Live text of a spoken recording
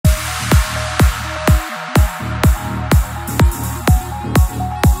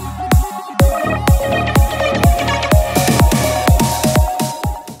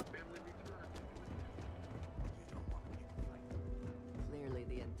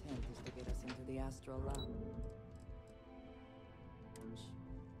astral lamp.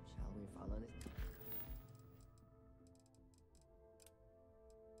 Shall we follow it?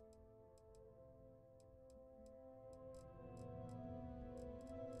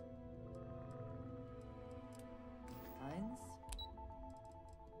 Signs?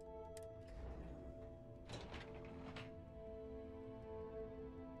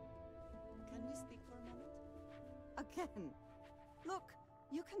 Can we speak for a moment? Again! Look,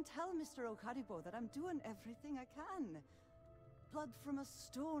 you can tell Mr. Okaribo that I'm doing everything I can. Blood from a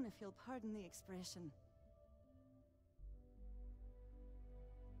stone, if you'll pardon the expression.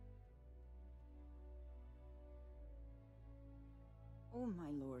 Oh,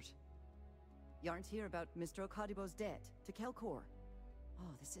 my lord. You aren't here about Mr. Okaribo's debt to Kelkor.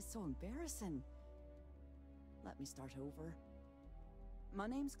 Oh, this is so embarrassing. Let me start over. My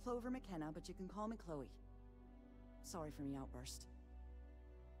name's Clover McKenna, but you can call me Chloe. Sorry for me outburst.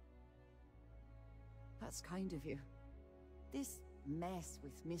 That's kind of you. This mess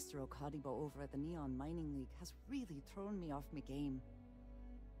with Mr. Okaribo over at the Neon Mining League has really thrown me off my game.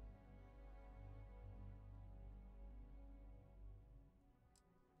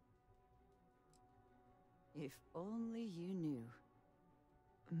 If only you knew.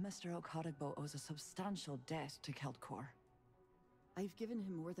 Mr. Okaribo owes a substantial debt to Kelkor. I've given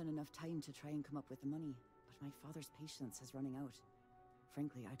him more than enough time to try and come up with the money, but my father's patience is running out.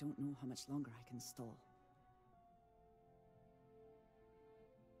 Frankly, I don't know how much longer I can stall.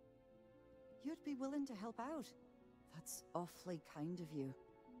 You'd be willing to help out. That's awfully kind of you.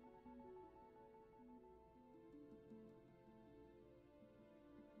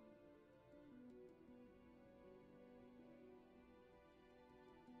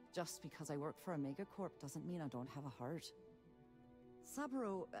 Just because I work for a megacorp doesn't mean I don't have a heart.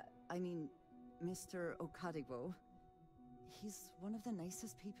 Saburo, Mr. Okaribo, he's one of the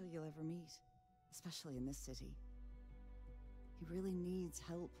nicest people you'll ever meet, especially in this city. He really needs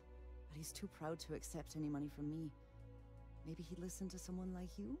help, but he's too proud to accept any money from me. Maybe he'd listen to someone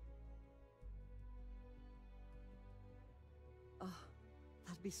like you? Oh,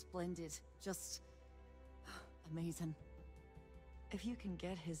 that'd be splendid. Just amazing. If you can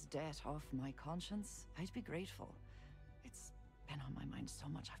get his debt off my conscience, I'd be grateful. It's been on my mind so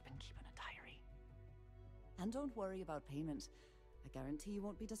much I've been keeping a diary. And don't worry about payment. I guarantee you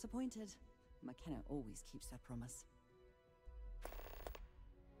won't be disappointed. McKenna always keeps that promise.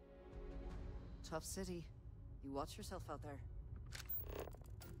 Tough city. You watch yourself out there.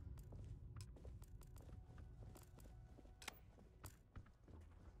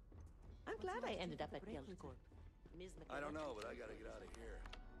 I'm glad I ended up at Kelkor. I don't know, but I gotta get out of here.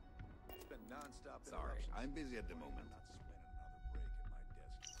 It's been non-stop. Sorry, I'm busy at the moment.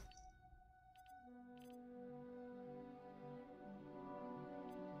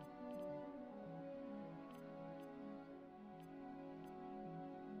 I'm not spending another break at my desk.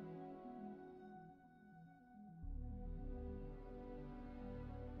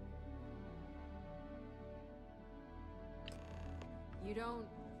 You don't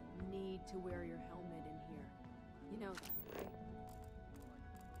need to wear your helmet in here. You know that, right?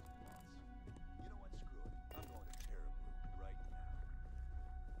 You know what? Screw it. I'm going to Terra Brew right now.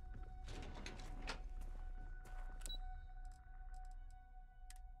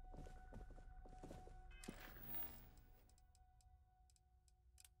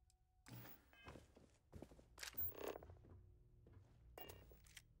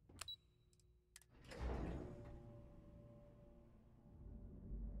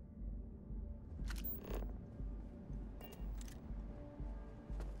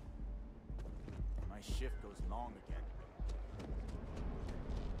 My shift goes long again.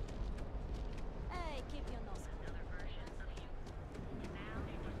 Hey, keep your nose out. Another version of you. Now,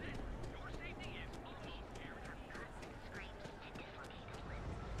 your safety is almost guaranteed. Screams and dislocated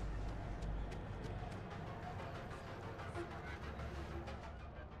limbs.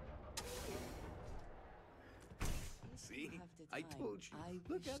 See? I told you.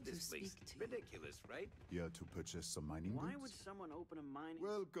 Look at this place. Ridiculous, right? Here to purchase some mining Why goods? would someone open a mining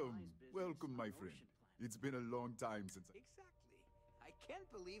Welcome, supplies business welcome, my on friend. ocean planet? It's been a long time since Exactly. I can't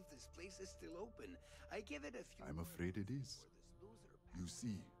believe this place is still open. I give it a few. I'm afraid it is. for this loser You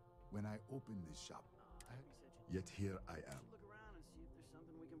see, when I opened this shop, We said you yet here I am. look around and see if there's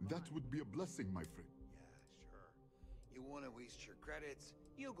something we can buy. That would be a blessing, my friend. Yeah, sure. You want to waste your credits?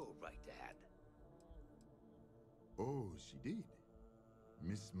 You go right ahead. Oh, she did.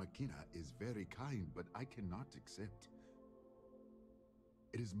 Miss McKenna is very kind, but I cannot accept.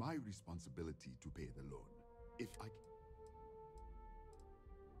 It is my responsibility to pay the loan. If I...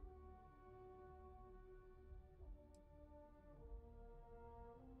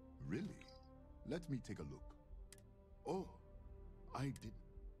 Really? Let me take a look. Oh, I didn't.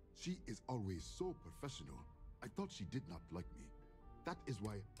 She is always so professional. I thought she did not like me. That is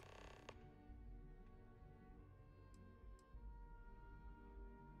why...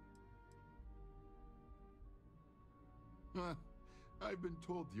 I've been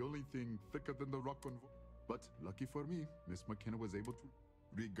told the only thing thicker than the rock on... But lucky for me, Miss McKenna was able to...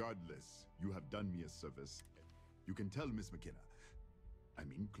 Regardless, you have done me a service. You can tell Miss McKenna. I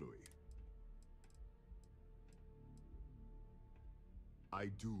mean Chloe. I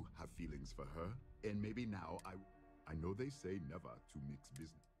do have feelings for her, and maybe now I know they say never to mix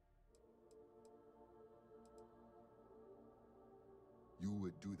business. You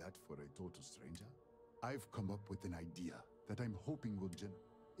would do that for a total stranger? I've come up with an idea that I'm hoping will generate.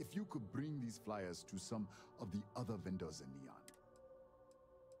 If you could bring these flyers to some of the other vendors in Neon.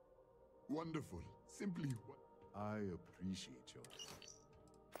 Wonderful. Simply what I appreciate your...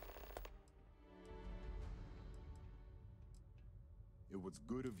 It was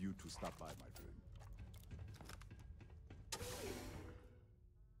good of you to stop by, my friend.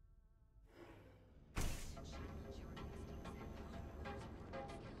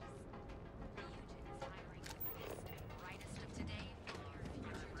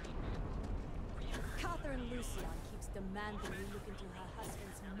 Catherine Lucian keeps demanding we look into her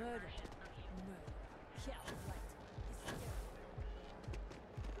husband's murder. Murder. Yeah, right.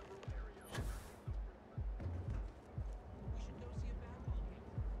 Hysterical.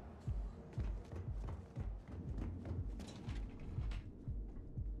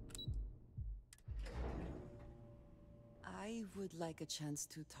 I would like a chance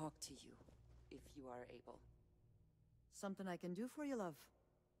to talk to you, if you are able. Something I can do for you, love.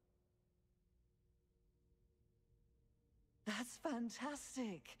 That's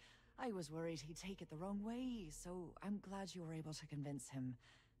fantastic! I was worried he'd take it the wrong way, so I'm glad you were able to convince him.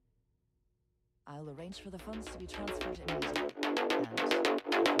 I'll arrange for the funds to be transferred immediately. And if he doesn't,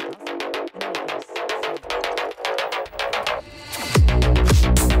 in any case,